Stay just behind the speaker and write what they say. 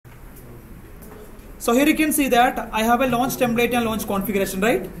So here you can see that I have a launch template and launch configuration,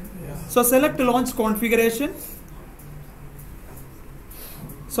 right? So select launch configuration.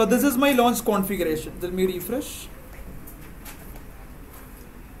 So this is my launch configuration. Let me refresh.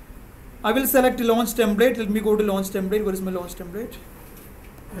 I will select launch template. Let me go to launch template. Where is my launch template?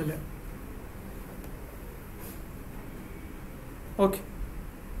 Okay.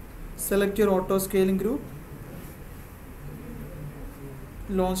 Select your auto scaling group.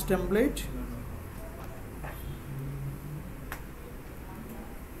 Launch template.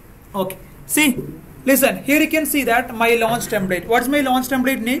 Okay. See, listen. Here you can see that my launch template. What's my launch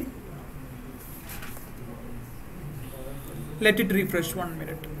template name? Let it refresh 1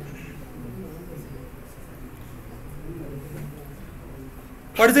 minute.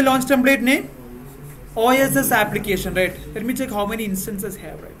 What is the launch template name? OSS application, right? Let me check how many instances I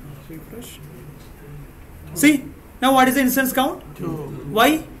have, right? Refresh. See, now what is the instance count? 2.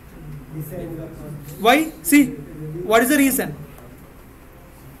 Why? Why? See, what is the reason?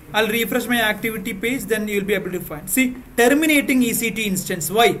 I'll refresh my activity page, then you'll be able to find. See, terminating EC2 instance.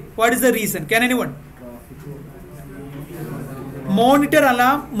 Why? What is the reason? Can anyone? Monitor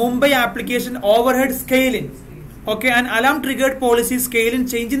alarm, Mumbai application overhead scaling. Okay, and alarm triggered policy scaling,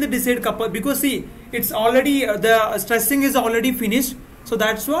 changing the desired couple, because see, it's already, the stressing is already finished. So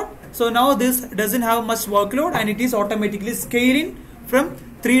that's what. So now this doesn't have much workload and it is automatically scaling from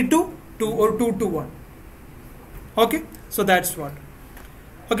 3 to 2 or 2 to 1. Okay, so that's what.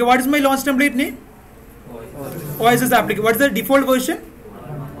 Okay, what is my launch template name? OSS application. What is the default version?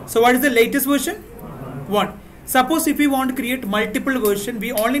 So what is the latest version? 1. Suppose if we want to create multiple version,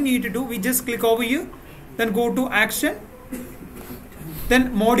 we only need to do, we just click over here, then go to action,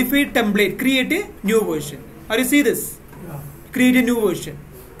 then modify template, create a new version. Are you see this? Create a new version.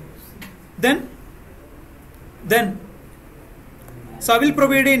 Then so I will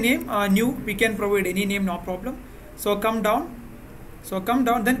provide a name, new, we can provide any name, no problem. So come down,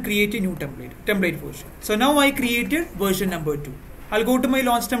 then create a new template version. So now I created version number 2. I'll go to my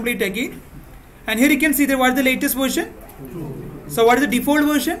launch template again, and here you can see that what is the latest version? 2. So what is the default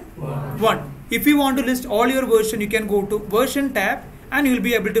version? 1. If you want to list all your version, you can go to version tab and you will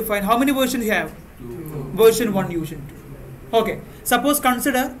be able to find how many versions you have. 2. Version 1, version 2. Okay. Suppose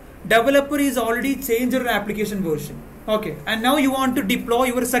consider developer is already changed your application version. Okay. And now you want to deploy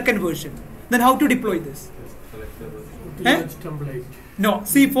your second version. Then how to deploy this? No.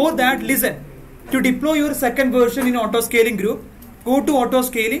 See, for that, listen. To deploy your second version in Autoscaling group, go to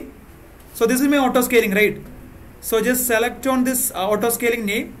Autoscaling. So this is my Autoscaling, right? So just select on this Autoscaling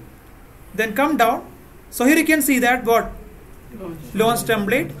name. Then come down. So here you can see that what? Launch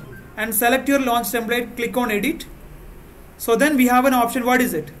template. And select your launch template. Click on edit. So then we have an option. What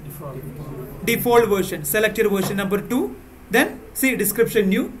is it? Default version. Select your version number 2. Then see description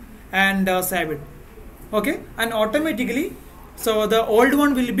new and save it. Okay. And automatically, so the old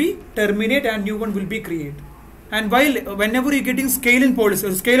one will be terminate and new one will be create. And whenever you're getting scale-in policy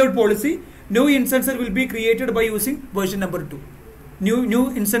or scale-out policy, new instances will be created by using version number 2.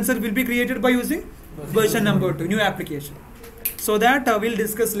 New instances will be created by using version number 2, new application. So that we'll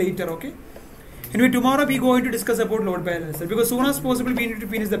discuss later, okay? Anyway, tomorrow we're going to discuss about load balancer, because soon as possible we need to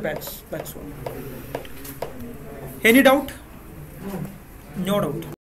finish the patch. That's all. Any doubt? No doubt.